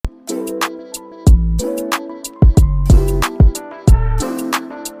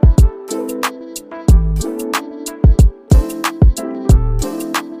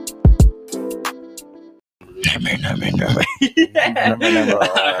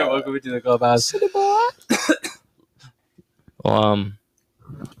Welcome to the clubhouse.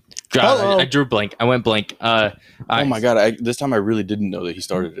 I drew blank. I went blank. Oh my god! This time I really didn't know that he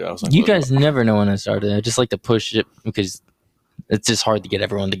started it. I was like, you guys never know when I started. I just like to push it because it's just hard to get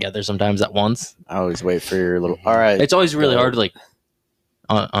everyone together sometimes at once. I always wait for your little. All right. It's always really hard. Like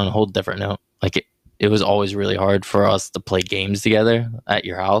on a whole different note, like it was always really hard for us to play games together at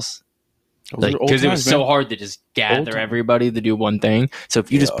your house. Like, because it was so hard to just gather everybody to do one thing. So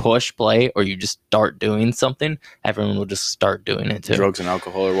if you just push play or you just start doing something, everyone will just start doing it too. Drugs and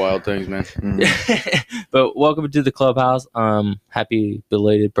alcohol are wild things, man. But welcome to the clubhouse. Happy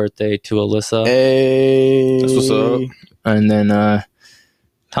belated birthday to Alyssa. Hey, that's what's up. And then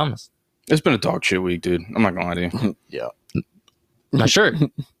Thomas. It's been a dog shit week, dude. I'm not gonna lie to you. Yeah. My shirt.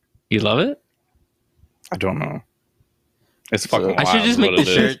 You love it? I don't know. It's fucking wild. I should just make the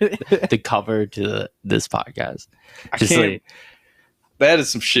shirt the cover to this podcast. That is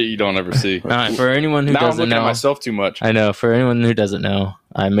some shit you don't ever see. All right, for anyone who doesn't know, at myself too much. I know. For anyone who doesn't know,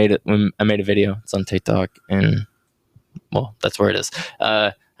 I made a video. It's on TikTok, and well, that's where it is.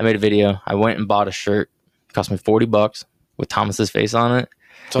 I made a video. I went and bought a shirt. It cost me $40 with Thomas's face on it.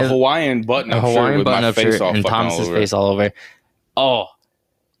 It's a Hawaiian button-up shirt with my face all and Thomas's face all over. Oh,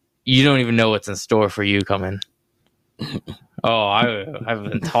 you don't even know what's in store for you coming. Oh, I've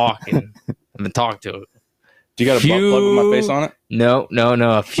been talking. I've been talking to. Do you got a butt plug with my face on it? No.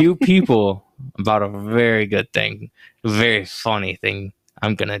 A few people about a very good thing, a very funny thing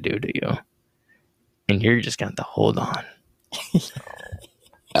I'm gonna do to you, and you're just gonna have to hold on.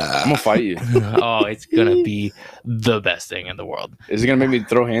 I'm gonna fight you. Oh, it's gonna be the best thing in the world. Is it gonna make me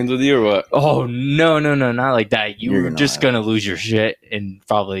throw hands with you or what? Oh no, not like that. You're just gonna lose your shit and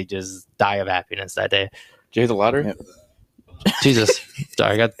probably just die of happiness that day. Did you hit the ladder? Yep. Jesus,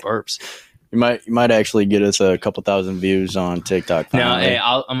 sorry, I got burps. You might actually get us a couple thousand views on TikTok. No, hey,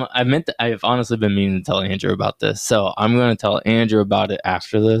 I've honestly been meaning to tell Andrew about this, so I'm going to tell Andrew about it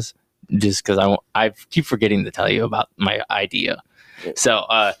after this, just because I keep forgetting to tell you about my idea. So,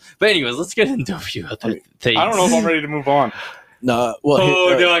 but anyways, let's get into a few other things. I don't know if I'm ready to move on. No, well,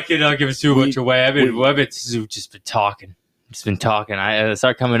 no, I cannot give too much away. I've just been talking. I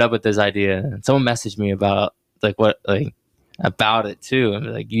started coming up with this idea, and someone messaged me about about it too. I'm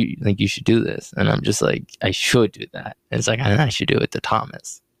like, you should do this, and I'm just like, I should do that. And it's like, I should do it to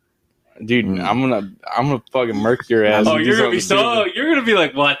Thomas. Dude, I'm gonna fucking murk your ass. Oh, you're gonna be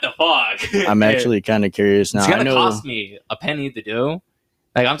like, what the fuck? I'm actually kind of curious now. It's gonna cost me a penny to do.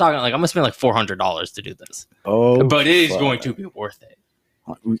 Like I'm talking, like I'm gonna spend like $400 to do this. Oh, but it is going to be worth it.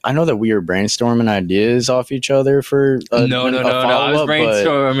 I know that we were brainstorming ideas off each other for no. I was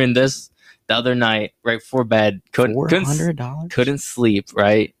brainstorming this the other night right before bed. $400? Couldn't sleep.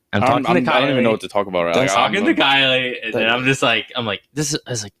 Right. I'm talking to Kylie. I don't even know what to talk about. Right? I'm talking to Kylie, and then I'm like, this is. I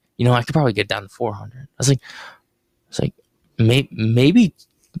was like, I could probably get down to 400. I was like, maybe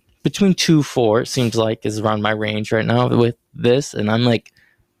between 2-4. It seems like is around my range right now with this, and I'm like,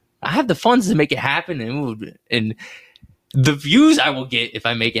 I have the funds to make it happen, and the views I will get if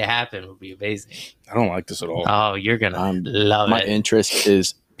I make it happen will be amazing. I don't like this at all. Oh, you're gonna love it. My interest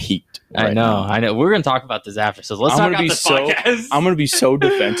is peaked. I know. We're gonna talk about this after. So let's talk about this podcast. I'm gonna be so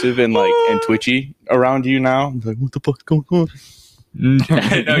defensive and twitchy around you now. I'm like, what the fuck's going on?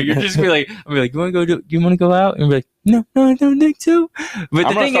 No, you're just gonna be like, I'm like, you want to go out? And be like, no, I don't think so. But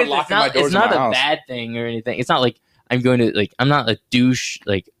the thing is, it's not a bad thing or anything. It's not like I'm going to I'm not a douche.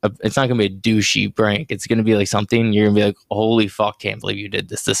 It's not gonna be a douchey prank. It's gonna be like something you're gonna be like, holy fuck, can't believe you did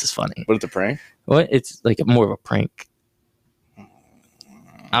this. This is funny. But it's a prank. What? It's like more of a prank.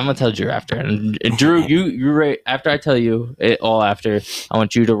 I'm gonna tell Drew after, and Drew, you rate after I tell you it all. After I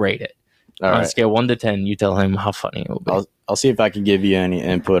want you to rate it. All on right. a scale 1 to 10, you tell him how funny it will be. I'll see if I can give you any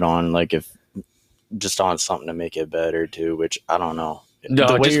input on if just on something to make it better too. Which I don't know. No,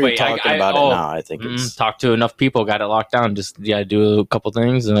 the way just you're wait. talking about it now, I think it's talk to enough people, got it locked down. Just do a couple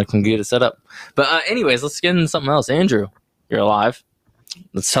things, and I can get it set up. But anyways, let's get into something else. Andrew, you're alive.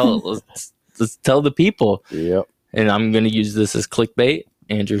 Let's tell let's tell the people. Yep. And I'm gonna use this as clickbait.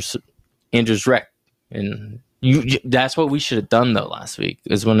 Andrew's wreck, and that's what we should have done though last week.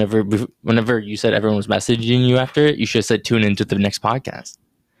 Is whenever you said everyone was messaging you after it, you should have said tune into the next podcast.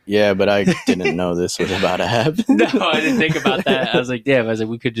 Yeah, but I didn't know this was about to happen. No, I didn't think about that. I was like, damn. I was like,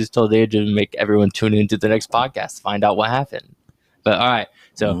 we could just tell Andrew to make everyone tune into the next podcast to find out what happened. But all right,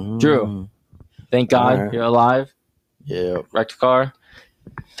 so Drew, thank God you're alive. Yeah, wrecked a car.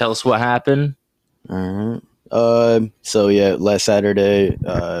 Tell us what happened. So yeah, last Saturday,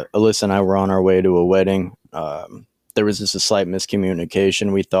 Alyssa and I were on our way to a wedding. there was just a slight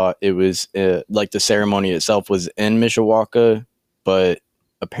miscommunication. We thought it was like the ceremony itself was in Mishawaka, but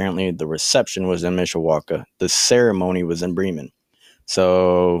apparently the reception was in Mishawaka. The ceremony was in Bremen.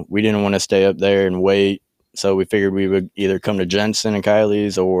 So we didn't want to stay up there and wait. So we figured we would either come to Jensen and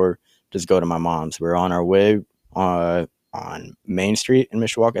Kylie's or just go to my mom's. We're on our way on Main Street in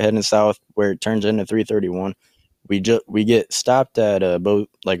Mishawaka, heading south, where it turns into 331. We get stopped at both,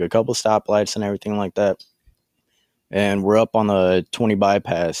 like a couple stoplights and everything like that. And we're up on the 20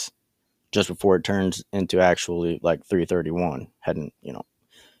 bypass just before it turns into actually like 331 heading,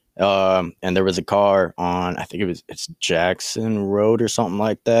 and there was a car on, I think it's Jackson Road or something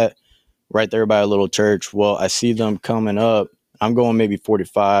like that, right there by a little church. Well, I see them coming up. I'm going maybe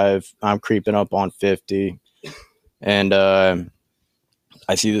 45. I'm creeping up on 50. And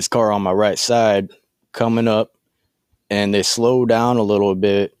I see this car on my right side coming up, and they slow down a little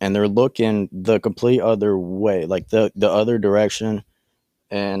bit, and they're looking the complete other way, like the other direction.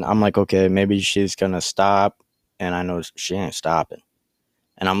 And I'm like, okay, maybe she's going to stop. And I know she ain't stopping.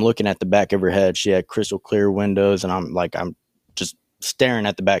 And I'm looking at the back of her head. She had crystal clear windows, and I'm just staring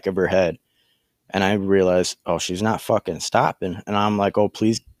at the back of her head. And I realized, oh, she's not fucking stopping. And I'm like, oh,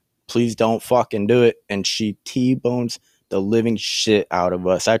 please don't fucking do it. And she T-bones the living shit out of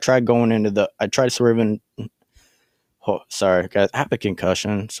us. I tried swerving. Oh, sorry, guys. I have a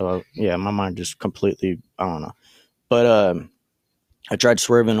concussion. So, yeah, my mind just completely, I don't know. But I tried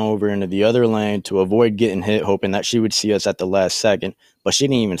swerving over into the other lane to avoid getting hit, hoping that she would see us at the last second. But she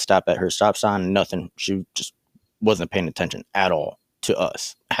didn't even stop at her stop sign, nothing. She just wasn't paying attention at all to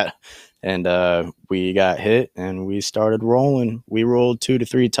us. And we got hit, and we started rolling. We rolled 2 to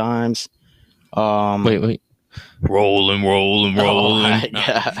 3 times. Wait. Rolling. Oh my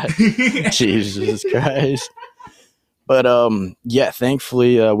God. Jesus Christ. But yeah,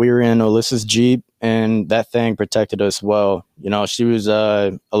 thankfully we were in Alyssa's Jeep, and that thing protected us well. She was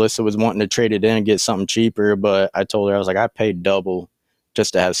Alyssa was wanting to trade it in and get something cheaper, but I told her, I was like, I paid double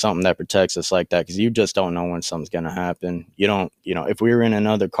just to have something that protects us like that, because you just don't know when something's gonna happen. You don't, if we were in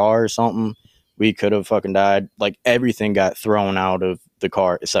another car or something, we could have fucking died. Like, everything got thrown out of the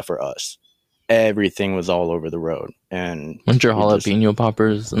car except for us. Everything was all over the road. And weren't your jalapeno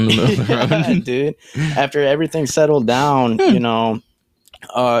poppers in the middle of the road? Yeah, dude. After everything settled down, because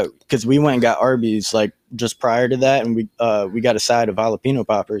we went and got Arby's like just prior to that, and we got a side of jalapeno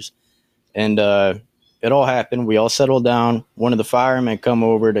poppers, and it all happened. We all settled down. One of the firemen come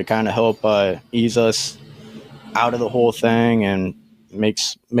over to kind of help ease us out of the whole thing and make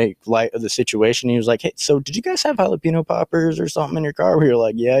light of the situation. He was like, "Hey, so did you guys have jalapeno poppers or something in your car?" We were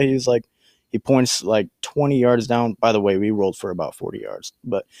like, "Yeah." He's like, he points like 20 yards down. By the way, we rolled for about 40 yards,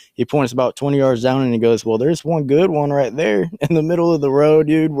 but he points about 20 yards down, and he goes, "Well, there's one good one right there in the middle of the road,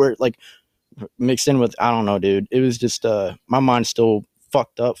 dude," where like mixed in with, I don't know, dude. It was just my mind's still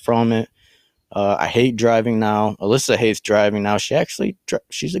fucked up from it. I hate driving now. Alyssa hates driving now.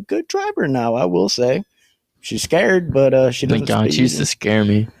 She's a good driver now, I will say. She's scared, but she doesn't. God, she used to scare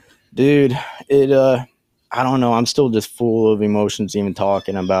me, dude. I don't know. I'm still just full of emotions even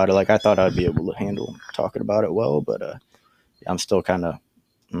talking about it. Like, I thought I'd be able to handle talking about it well, but I'm still kind of.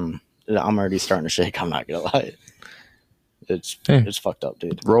 I'm already starting to shake. I'm not gonna lie. It's fucked up,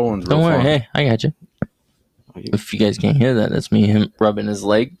 dude. Rolling's don't worry. fun. Hey, I got you. If you guys can't hear that, that's me, him rubbing his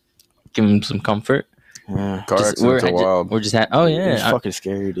leg, giving him some comfort. Yeah. Car accidents are wild. We're just oh yeah, It's fucking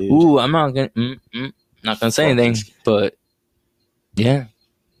scary, dude. Ooh, I'm not gonna say anything, but yeah,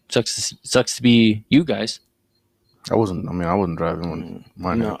 sucks to be you guys. I wasn't driving when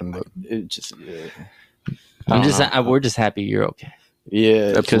mine happened, but it just. Yeah. We're just happy you're okay.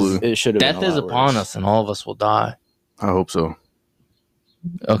 Yeah, absolutely. It should have. Death is upon us, and all of us will die. I hope so.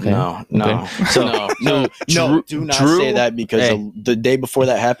 Okay. No. Okay. So no. Do not say that, because the day before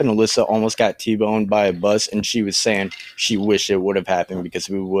that happened, Alyssa almost got T-boned by a bus, and she was saying she wished it would have happened because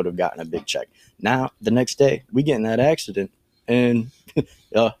we would have gotten a big check. Now, the next day, we get in that accident, and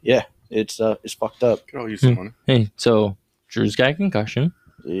yeah, it's fucked up. Could all use some money. Hey, so Drew's got a concussion.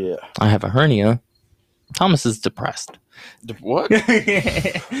 Yeah. I have a hernia. Thomas is depressed. What?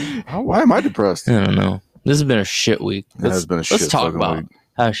 Why am I depressed? I don't know. This has been a shit week. Let's talk about week.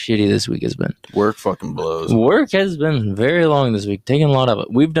 how shitty this week has been. Work fucking blows. Work has been very long this week, taking a lot of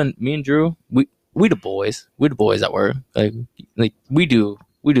it. We've done, me and Drew, we the boys at work. Like we do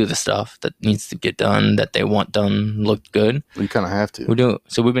the stuff that needs to get done, that they want done, look good. You kind of have to.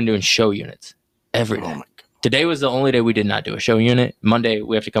 So we've been doing show units every day. Oh my God. Today was the only day we did not do a show unit. Monday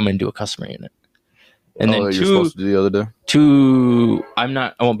we have to come in and do a customer unit. And then you're supposed to do the other day?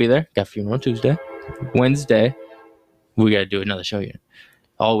 I won't be there. Got funeral Tuesday. Wednesday, we got to do another show unit.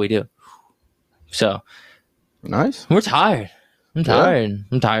 All we do. So Nice. We're tired. I'm tired.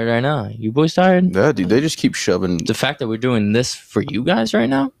 I'm tired right now. You boys tired? Yeah, dude. They just keep shoving. The fact that we're doing this for you guys right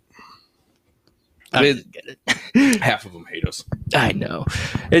now. I just get it. Half of them hate us. I know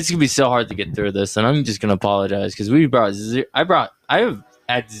it's gonna be so hard to get through this, and I'm just gonna apologize because I have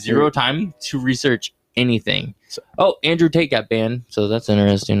had zero time to research anything. Oh, Andrew Tate got banned, so that's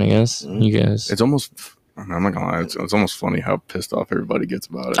interesting. I guess you guys. It's almost. I'm not gonna lie. It's almost funny how pissed off everybody gets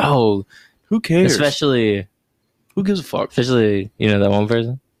about it. Oh, Who cares? especially Who gives a fuck? that one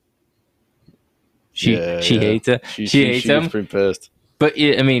person. She hates it. She hates him. Pretty pissed. But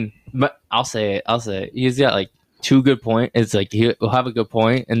yeah, I mean, but I'll say it. He's got like two good points. It's like he'll have a good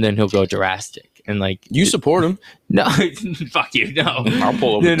point, and then he'll go drastic, and like You support him. no, fuck you, no. I'll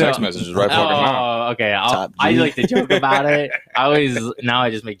pull up the text messages right fucking now. Oh, okay. Top I G. like to joke about it. I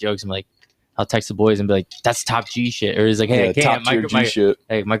just make jokes. I'm like, I'll text the boys and be like, "That's top G shit," or he's like, "Hey, top tier G shit.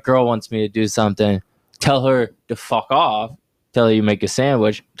 hey, my girl wants me to do something. Tell her to fuck off. Tell her you make a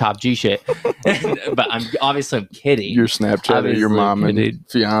sandwich. Top G shit." But I'm kidding. Your Snapchat of your Obviously, mom and dude.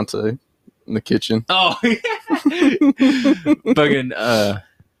 fiance in the kitchen. Oh, fucking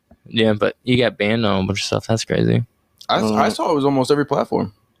yeah. But you got banned on a bunch of stuff. That's crazy. I saw it was almost every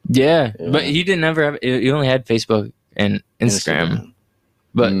platform. Yeah, Yeah. but he didn't ever have. He only had Facebook and Instagram.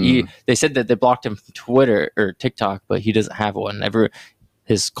 But they said that they blocked him from Twitter or TikTok, but he doesn't have one.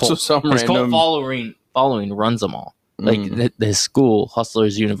 His cult some his cult random. following runs them all. Like his school,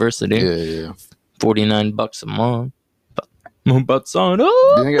 Hustlers University, Yeah. $49 a month. But son, Do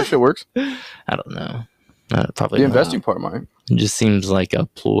you think that shit works? I don't know. Probably The not. investing part might. It just seems like a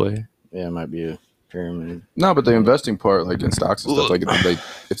ploy. Yeah, it might be a pyramid. No, but the investing part, like in stocks and stuff, like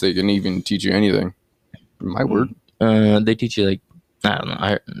if they can even teach you anything, it might work. They teach you like I don't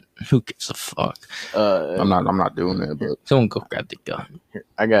know. Who gives a fuck? I'm not doing that, but Someone go grab the gun.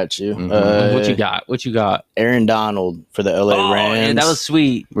 I got you. Mhm. What you got? What you got? Aaron Donald for the LA Rams. Yeah, that was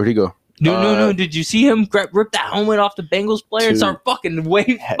sweet. where'd he go? No. Did you see him rip that helmet off the Bengals player and Two. start fucking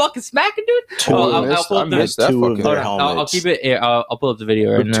fucking smacking, dude? Two. I'll pull I up the missed that two of fucking. their Hold on, I'll helmets. keep it. Here. I'll pull up the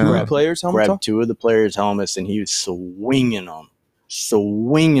video right now. players Grabbed two of the players' helmets and he was swinging them.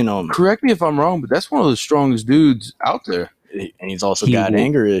 Correct me if I'm wrong, but that's one of the strongest dudes out there. And he's also He got will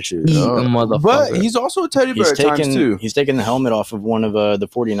anger issues. eat a motherfucker. But he's also a teddy bear at times too. He's taking the helmet off of one of the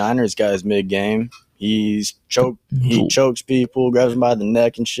 49ers guys mid-game. He chokes people, grabs them by the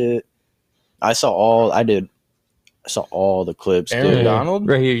neck and shit. I saw all the clips. Aaron dude. Donald?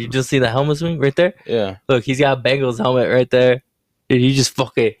 Right here, you just see the helmet swing right there. Yeah. Look, he's got a Bengals helmet right there. Dude,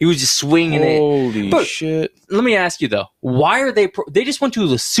 he was just swinging it. Holy But- shit! Let me ask you though, why are they just went to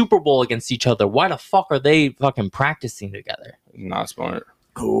the Super Bowl against each other? Why the fuck are they fucking practicing together? Not smart.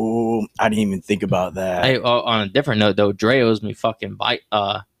 Oh, I didn't even think about that. On a different note though, Dre owes me fucking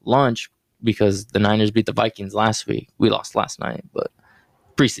lunch because the Niners beat the Vikings last week. We lost last night, but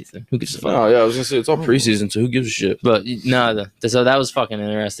preseason. Who gives a fuck? Oh yeah, I was gonna say it's all preseason, so who gives a shit? But no, so that was fucking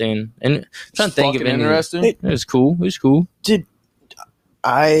interesting. And I'm trying to think of Fucking any. interesting. It was cool. It was cool.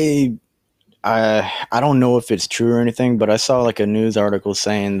 I don't know if it's true or anything, but I saw like a news article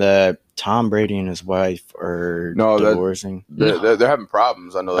saying that Tom Brady and his wife are divorcing. They're having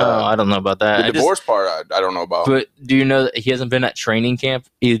problems. I know that. I don't know about that. The divorce part, I don't know about. But do you know that he hasn't been at training camp?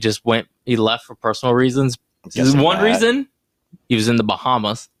 He left for personal reasons. Guessing One that. reason, he was in the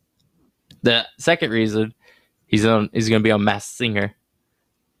Bahamas. The second reason, he's going to be on Masked Singer.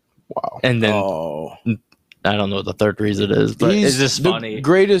 Wow. And then Oh, I don't know what the third reason is, but it's just the funny.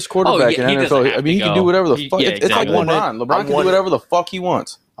 greatest quarterback Oh, he in doesn't NFL. have I mean, he to can go. do whatever the He- fuck. yeah, It's like exactly. LeBron. LeBron can do whatever the fuck he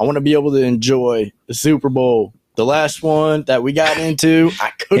wants. I want to be able to enjoy the Super Bowl. The last one that we got into, I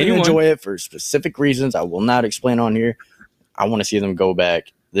couldn't Anyone. enjoy it for specific reasons I will not explain on here. I want to see them go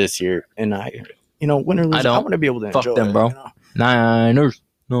back this year, and win or lose, I want to be able to Fuck enjoy them, it, bro. you know? Niners.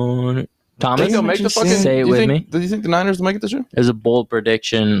 No. Thomas, Think they'll make the fucking. say it do you with think, me. Do you think the Niners will make it this year? There's a bold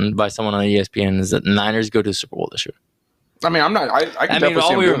prediction by someone on ESPN is that the Niners go to the Super Bowl this year. I mean, I'm not. I can I mean, definitely see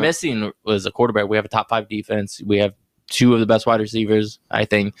all him we were doing it. missing was a quarterback. We have a top 5 defense. We have 2 of the best wide receivers. I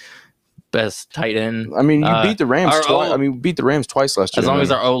think best tight end. I mean, you beat the Rams our twice. O- I mean, we beat the Rams twice last year. As long as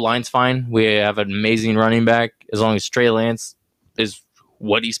our O line's fine, we have an amazing running back. As long as Trey Lance is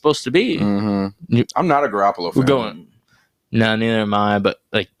what he's supposed to be. Mm-hmm. I'm not a Garoppolo fan. We're going. No, neither am I. But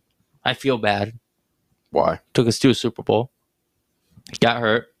I feel bad. Why? Took us to a Super Bowl. Got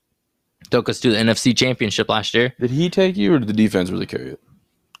hurt. Took us to the NFC Championship last year. Did he take you, or did the defense really carry it?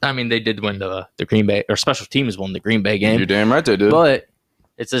 I mean, they did win the Green Bay, or special teams won the Green Bay game. You're damn right they did. But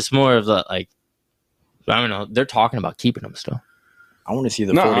it's just more of the I don't know. They're talking about keeping him still. I want to see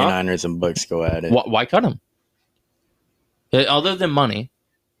the Nuh-uh. 49ers and Bucks go at it. Why cut him? Other than money,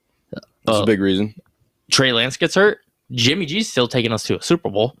 That's a big reason. Trey Lance gets hurt, Jimmy G's still taking us to a Super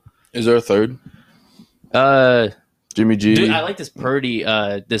Bowl. Is there a third? Jimmy G. Dude, I like this Purdy,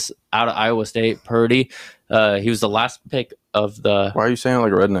 this out of Iowa State, Purdy. He was the last pick of the Why are you saying it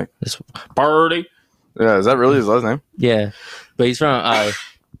like a redneck? this Purdy. Yeah, is that really his last name? Yeah, but he's from.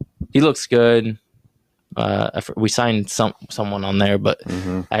 He looks good. We signed someone on there, but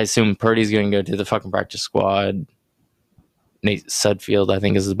I assume Purdy's going to go to the fucking practice squad. Nate Sudfield, I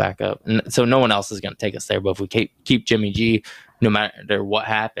think, is his backup, and so no one else is going to take us there. But if we keep Jimmy G, no matter what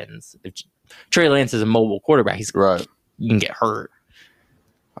happens, if Trey Lance is a mobile quarterback, he's Right. you can get hurt.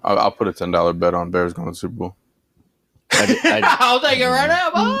 I'll put a $10 bet on Bears going to the Super Bowl. I'll take it right now,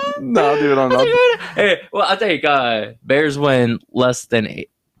 boy. No, I'll do it on. Hey, well, I'll take Bears win less than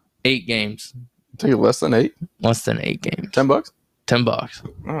eight games. Take it less than 8. Less than 8 games. $10. $10. All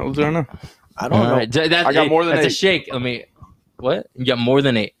right, let's do it now. I don't know. I got more than that's 8. a shake. Let me. What? You got more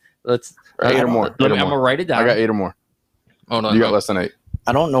than 8. Let's. 8 or more. I'm gonna write it down. I got 8 or more. Hold on. You got less than 8.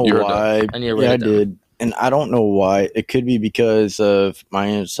 I don't know You heard why. I need to write Yeah, I it down. did. And I don't know why. It could be because of my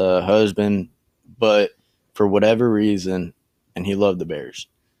aunt's husband, but for whatever reason, and he loved the Bears.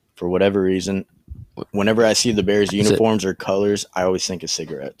 For whatever reason, whenever I see the Bears uniforms or colors, I always think of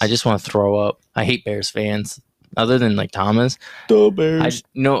cigarettes. I just want to throw up. I hate Bears fans. Other than like Thomas, the Bears.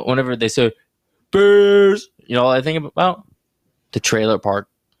 whenever they say Bears, you know all I think about? The trailer park,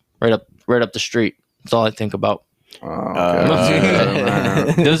 right up the street. That's all I think about.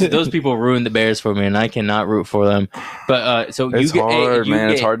 Okay. Those people ruined the Bears for me, and I cannot root for them. But so It's you get hard, man.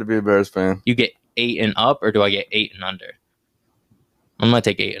 Get, It's hard to be a Bears fan. You get 8 and up, or do I get 8 and under? I'm gonna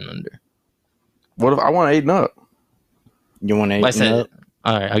take 8 and under. What if I want 8 and up? You want 8 I and said, up?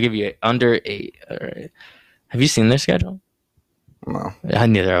 all right, I'll give you under 8. All right. Have you seen their schedule? No. I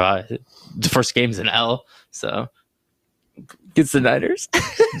neither have I. The first game's an L, so it's the Niners.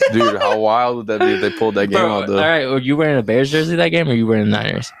 Dude, how wild would that be if they pulled that game Bro, out? all right, were you wearing a Bears jersey that game, or you wearing the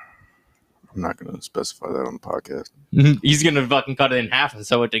Niners? I'm not going to specify that on the podcast. He's gonna fucking cut it in half and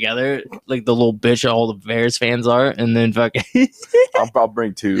sew it together, like the little bitch all the Bears fans are, and then fucking. I'll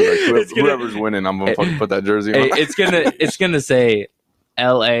bring 2. Like, whoever's winning, I'm going to fucking put that jersey on. Hey, it's gonna say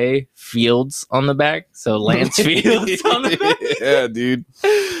L.A. Fields on the back, so Lance Fields on the back. Yeah, dude.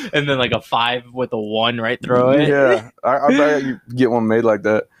 And then like a 5 with a 1 right through it. Yeah, I bet you get one made like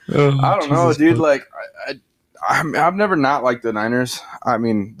that. Oh, I don't know, Jesus dude. Christ. Like, I've never not liked the Niners. I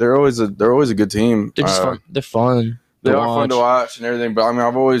mean, they're always a good team. They're just fun. They're fun. They are fun to watch and everything. But I mean,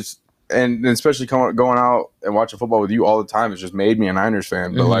 I've always and especially going out and watching football with you all the time has just made me a Niners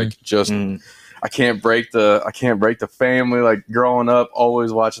fan. But like, just I can't break the family. Like growing up,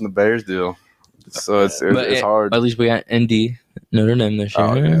 always watching the Bears deal. So it's hard. At least we got ND Notre Dame this year.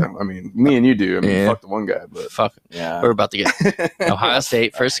 Oh yeah, I mean, me and you do. I mean, fuck the one guy, but fuck. Yeah, we're about to get Ohio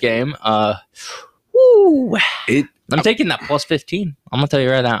State first game. Woo! I'm taking that plus 15. I'm gonna tell you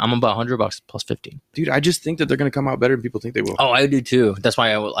right now. I'm about $100 plus 15. Dude, I just think that they're gonna come out better than people think they will. Oh, I do too. That's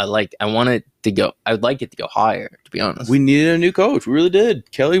why I want it to go. I would like it to go higher. To be honest, We needed a new coach. We really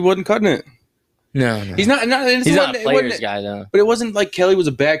did. Kelly wasn't cutting it. no. He's not He's not a players guy though. But it wasn't like Kelly was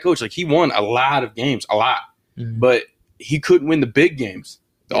a bad coach. Like he won a lot of games, but he couldn't win the big games.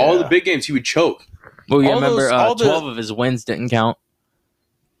 All the big games he would choke. Well, you all remember those- 12 of his wins didn't count.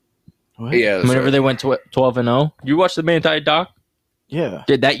 What? Yeah, that's Whenever right. they went 12 and 0, you watched the Manti doc? Yeah.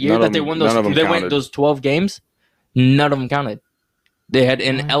 Did that year None that of they them- won those? none of them They went counted. those 12 games. None of them counted. They had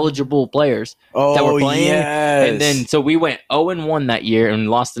ineligible players Oh, that were playing, yes. and then so we went 0 and 1 that year and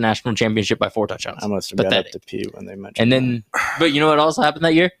lost the national championship by 4 touchdowns. I must have got up Pathetic. to pee when they mentioned. And then, but you know what also happened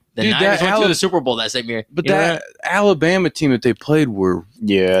that year? The Dude, Niners that went to the Super Bowl that same year. But You know that Alabama team that they played were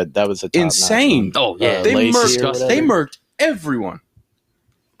yeah, that was a top-notch insane. one. Oh yeah, They Lacey murked. or whatever. They murked everyone.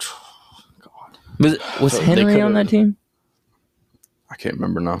 was So they Henry could've- on that team? I can't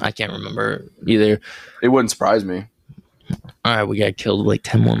remember now. I can't remember either. It wouldn't surprise me. All right, we got killed like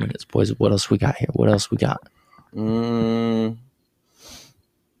 10 more minutes, boys. What else we got here? What else we got? Not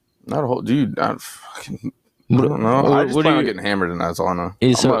a whole dude. I don't know. What- I just what plan do on you- getting hammered, and that's all I know. Yeah,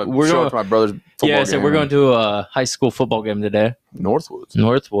 I'm so gonna we're show going- up to my brother's football Yeah, so game we're going in to a high school football game today. Northwoods.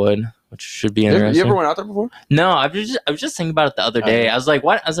 Northwood, which should be You interesting. ever went out there before? No, I was just thinking about it the other day. I was like,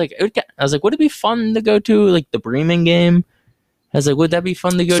 what? I was like, would it be fun to go to like the Bremen game? I was like, would that be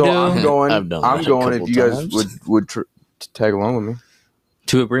fun to go So to? I'm going. I've done I'm that a going. If couple you guys times. would tag along with me.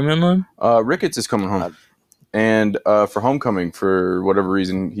 To a Bremen one? Ricketts is coming home, and for homecoming for whatever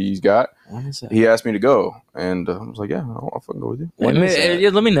reason he's got, When is that? he asked me to go, and I was like, yeah, I'll fucking go with you. When is that? Yeah,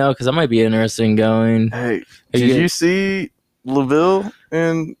 let me know because I might be interested in going. Hey, you did good? you see LaVille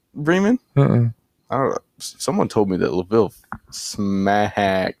and Bremen? Uh-uh. I don't know. Someone told me that LaVille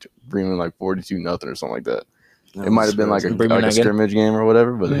smacked Bremen like 42-0 or something like that. That It might was have been like crazy. a, Bremen like a not good? scrimmage game or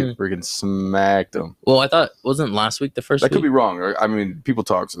whatever, but they Mhm. freaking smacked them. Well, I thought wasn't last week the first That week? could be wrong. I mean, people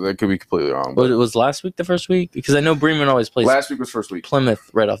talk, so that could be completely wrong. But But it was last week the first week because I know Bremen always plays last week was first week. Plymouth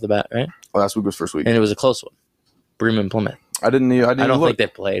right off the bat, right? Last week was first week. And it was a close one. Bremen Plymouth. I didn't I even don't look. think they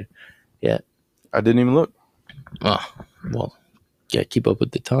played. I didn't even look. Oh, well, yeah, keep up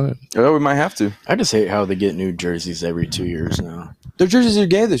with the time. Oh, we might have to. I just hate how they get new jerseys every 2 years now. Their jerseys are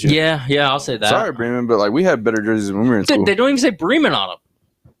gay this year. Yeah, I'll say that. Sorry, Bremen, but like we had better jerseys when we were in school. Dude, they don't even say Bremen on them.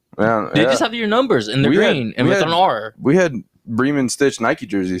 Man, They yeah. just have your numbers and they're We had- green and we with had- an R. We had Bremen stitched Nike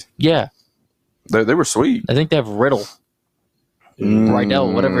jerseys. Yeah, They were sweet. I think they have Riddle.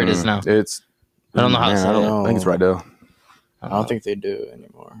 Rydell, whatever it is now. It's I don't know how to man, say I, it. don't, I think it's Rydell. I don't think they do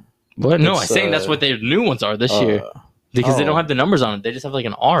anymore. What? No, I'm It's, saying that's what their new ones are this year Uh, because they don't oh. have the numbers on it. They just have like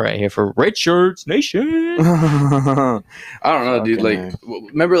an R right here for Red Shirts Nation. I don't know, dude. Fucking Like,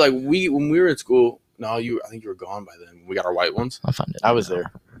 remember, like when we were in school. No, I think you were gone by then. We got our white ones. I'll find it. I was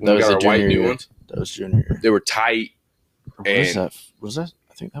there. When That we was got the our white junior new year. ones. That was junior year. They were tight, What was And- that? Was that?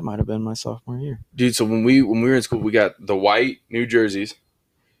 I think that might have been my sophomore year. dude. So when we were in school, we got the white new jerseys,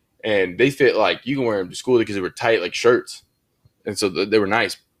 and they fit like you can wear them to school because they were tight like shirts, and so they were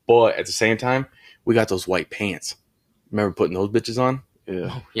nice. But at the same time, we got those white pants. Remember putting those bitches on? Yeah.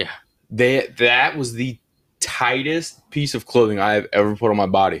 Oh, yeah. That was the tightest piece of clothing I have ever put on my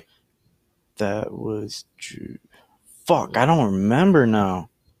body. That was. Fuck, I don't remember now.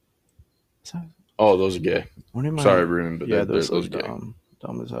 Is that- Oh, those are gay. What am I? Sorry, Bruno, but Yeah, those those are are gay.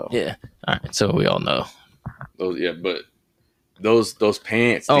 dumb as hell. Yeah. All right. So we all know. Those, yeah, but those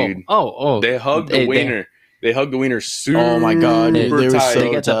pants, Oh, dude. oh. They hugged They- the wiener. They hugged the wiener super Oh my God, they were tight. so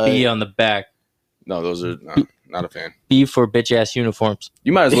They got the B tight. on the back. No, those are not a fan. B for bitch ass uniforms.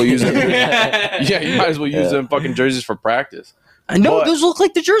 You might as well use them. Yeah, you might as well use Yeah. them fucking jerseys for practice. I know But- those look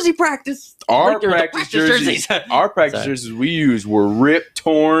like the jersey practice. Our Like they're the practice jerseys, our practice Sorry. jerseys we used were ripped,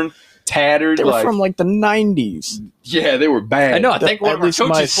 torn, tattered. They were like, from like the 90s. yeah, they were bad. I know. I think one At of our least my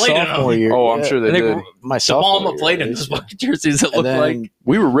coaches played in sophomore them. year. Oh, I'm yeah, sure they I think did. My The sophomore Balma played year, in at those least, fucking jerseys. It and looked then, like.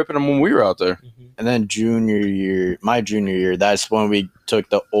 We were ripping them when we were out there. and then junior year, my junior year, that's when we took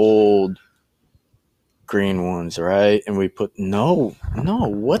the old green ones, right? And we put no,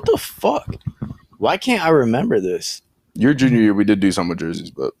 what the fuck? Why can't I remember this? Your junior year, we did do some with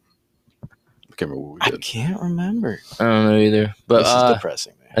jerseys, but I can't remember what we I did. can't remember. I don't know either. But This is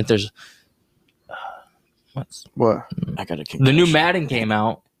depressing, man. and there's what's What? I got a the new Madden came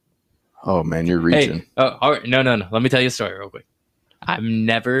out. Oh man, you're reaching. Hey, all right, no. Let me tell you a story real quick. I've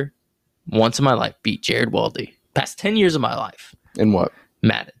never once in my life beat Jared Waldy. Past 10 years of my life, In what?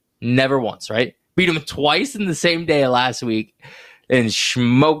 Madden. Never once, right? Beat him twice in the same day last week and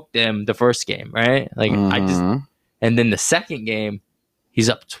smoked him the first game, right? Like I just Mhm. and then the second game, he's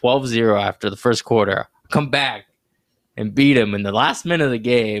up 12-0 after the first quarter. Come back and beat him in the last minute of the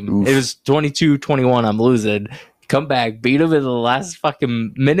game. Oof. It was 22-21. I'm losing. Come back, beat him in the last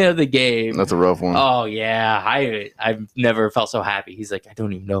fucking minute of the game. That's a rough one. Oh yeah, I've never felt so happy. He's like, I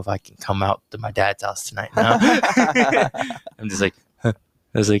don't even know if I can come out to my dad's house tonight now. I'm just like, huh.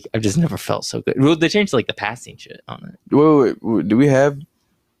 I was like, I've just never felt so good. Well, they changed like the passing shit on it. Wait. Do we have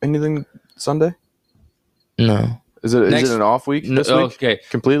anything Sunday? No, Is it Next- an off week this week? okay.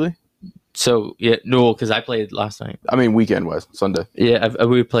 Completely? So yeah, no, because I played last night. I mean, weekend wise, Sunday. Yeah,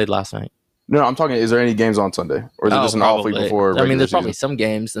 we played last night. No, I'm talking. Is there any games on Sunday, or is it just an off week probably. before? I mean, regular there's probably season? some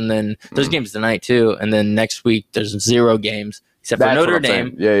games, and then there's Mhm. games tonight too, and then next week there's 0 games except That's for what Notre I'm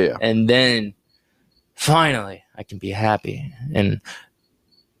saying. Dame, Yeah. and then finally I can be happy and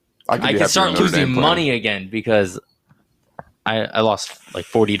I be can happy start with Notre losing Dame playing. money again because I lost like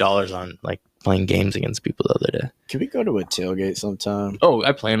 $40 on like playing games against people the other day. Can we go to a tailgate sometime? Oh,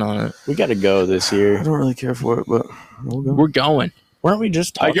 I plan on it. We got to go this year. I don't really care for it, but we'll go. We're going. Weren't we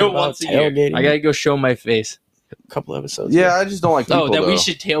just I talking go about once a year. tailgating I gotta go show my face. a couple episodes Yeah, ago? I just don't like people. Oh, that though. we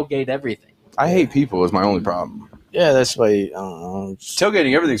should tailgate everything. I hate people. Is my only problem. Yeah, that's why, I don't know.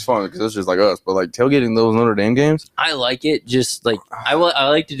 Tailgating, everything's fun because it's just like us. But like tailgating those Notre Dame games, I like it. Just like I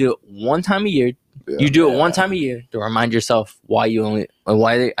like to do it one time a year. Yeah. You do it Yeah. one time a year to remind yourself why I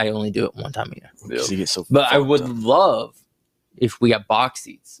only do it one time a year. 'Cause you get so But I fucked would up. love if we got box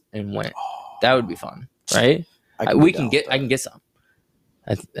seats and went. That would be fun, right? I We be can down get. with I can get some.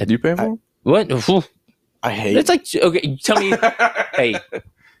 do you pay for What? that. I hate It's like okay. You tell me. Hey,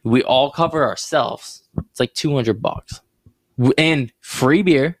 we all cover ourselves. It's like $200, and free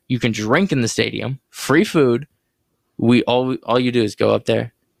beer. You can drink in the stadium. Free food. We all you do is go up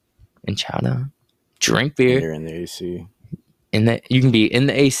there and chow down, drink when beer. you're in the AC. you can be in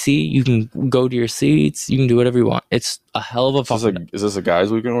the AC. You can go to your seats. You can do whatever you want. It's a hell of a fucking. Is this a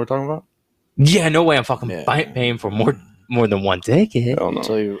guys' weekend we're talking about? Yeah, no way. I'm fucking Yeah. paying for more than one ticket. Hell no. I'll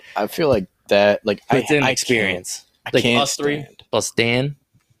tell you, I feel like that. Like It's an I experience. I Like can't us three stand. plus Dan.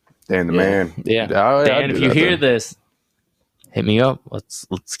 Dan the Yeah. man. Yeah, I'd Dan. do If you that hear then. this, hit me up. Let's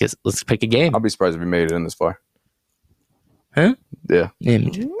pick a game. I'll be surprised if he made it in this far. Huh? Yeah. Yeah,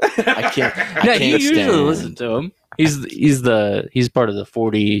 me too. I can't. No, I he can't usually stand. listens to him. He's part of the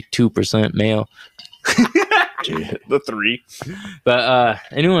 42% male. Dude. The 3. But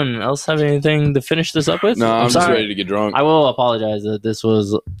anyone else have anything to finish this up with? No, I'm just sorry. ready to get drunk. I will apologize that this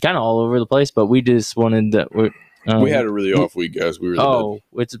was kind of all over the place, but we just wanted that. We had a really off week, guys. We really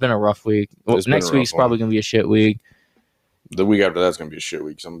it's been a rough week. Well, It's been next a rough week's one. probably gonna be a shit week. did. The week after that's gonna be a shit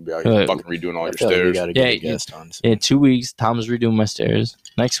week. So I'm gonna be out here fucking redoing all I your feel like we stairs. gotta get Yeah, a guest on. In 2 weeks, Tom's redoing my stairs.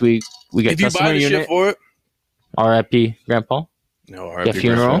 Next week we got If you customer buy the unit. shit for it, R.I.P. Grandpa. no, Yeah, RIP,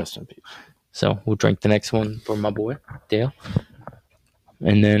 funeral. Rest in peace. So we'll drink the next one for my boy Dale,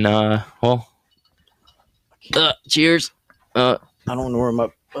 and then cheers. I don't know where my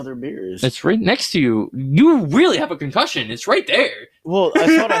other beer is. It's right next to you. You really have a concussion. It's right there. Well, I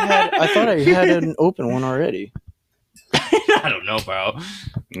thought I had an open one already. I don't know, bro.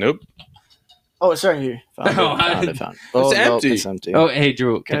 Nope. Oh, it's right here. Found it. Oh, Found it. Found it. Oh, It's no, empty. it's empty. Oh, hey,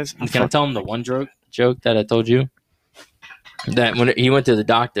 Drew. Can, Guys, I'm can I tell him the one joke that I told you? That when he went to the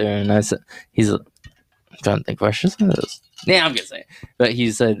doctor and I said, I'm trying to think what I should say this. Yeah, I'm gonna say it. But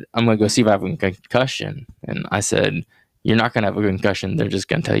he said, I'm gonna go see if I have a concussion. And I said, you're not gonna have a concussion. They're just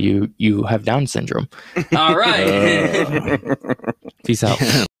gonna tell you you have Down syndrome. All right. Peace out.